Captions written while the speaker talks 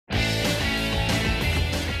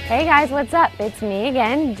Hey guys, what's up? It's me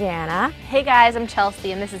again, Jana. Hey guys, I'm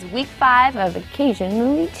Chelsea, and this is week 5 of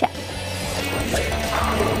Occasionally Check.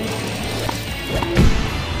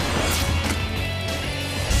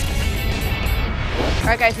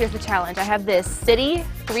 Alright guys, here's the challenge. I have this City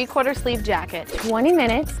 3/4 sleeve jacket, 20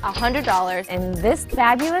 minutes, $100, in this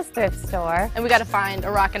fabulous thrift store. and we gotta find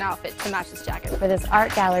a rockin' outfit to match this jacket. For this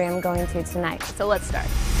art gallery I'm going to tonight. So let's start.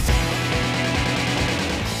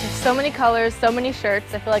 There's so many colors, so many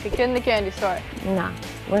shirts. I feel like a kid in the candy store. Nah,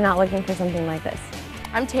 we're not looking for something like this.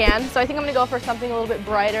 I'm tan, so I think I'm gonna go for something a little bit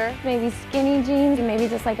brighter. Maybe skinny jeans, maybe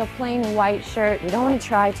just like a plain white shirt. We don't want to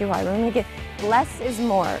try too hard. We're gonna make it less is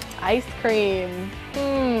more. Ice cream.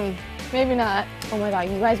 Maybe not. Oh my god,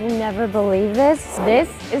 you guys will never believe this. This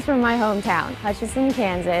is from my hometown, Hutchinson,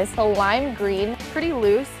 Kansas. A lime green, pretty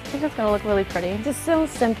loose. I think it's gonna look really pretty. Just so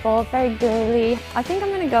simple, very girly. I think I'm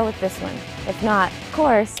gonna go with this one. If not, of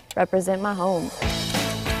course, represent my home.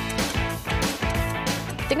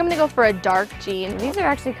 I think I'm gonna go for a dark jean, These are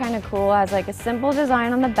actually kind of cool. It has like a simple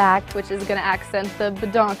design on the back. which is gonna accent the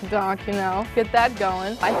badonk-donk, you know, get that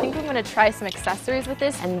going. I think I'm gonna try some accessories with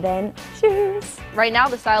this. And then shoes. Right now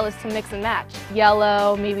the style is to mix and match.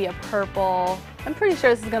 Yellow, maybe a purple. I'm pretty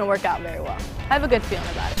sure this is gonna work out very well. I have a good feeling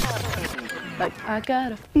about it. Like, I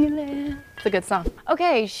got a feeling. It's a good song.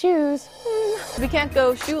 Okay, shoes. We can't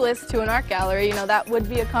go shoeless to an art gallery, you know, that would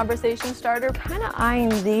be a conversation starter. Kind of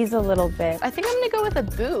eyeing these a little bit. I think I'm gonna go with a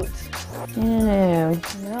boot. No.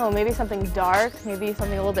 No, maybe something dark, maybe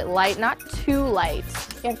something a little bit light, not too light.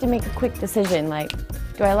 You have to make a quick decision, like,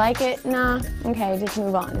 do I like it? Nah. Okay, just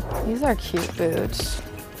move on. These are cute boots.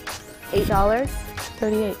 $8?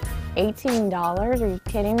 $38. $18? Are you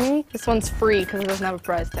kidding me? This one's free because it doesn't have a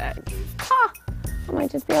price tag. I might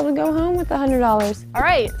just be able to go home with $100. All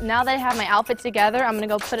right, now that I have my outfit together, I'm gonna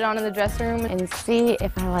go put it on in the dressing room. And see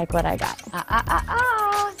if I like what I got.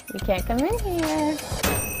 You can't come in here.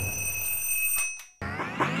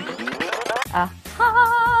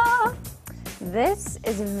 This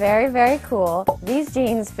is very, very cool. These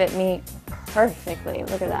jeans fit me perfectly.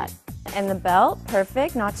 Look at that. And the belt,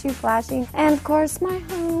 perfect, not too flashy. And of course, my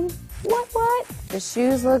home. What? The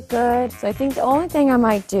shoes look good. So I think the only thing I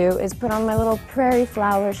might do is put on my little prairie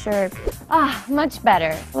flower shirt. Much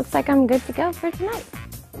better. Looks like I'm good to go for tonight.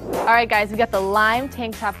 All right, guys, we got the lime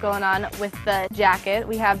tank top going on with the jacket.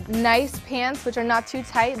 We have nice pants, which are not too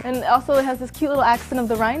tight. And also it has this cute little accent of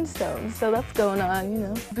the rhinestones. So that's going on, you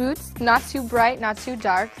know. Boots, not too bright, not too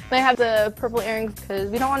dark. Then I have the purple earrings because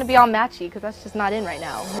we don't want to be all matchy because that's just not in right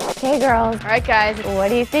now. Okay, girls. All right, guys. What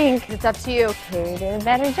do you think? It's up to you. Who did a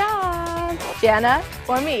better job? Jana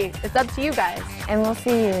or me. It's up to you guys. And we'll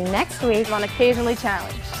see you next week on Occasionally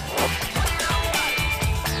Challenged.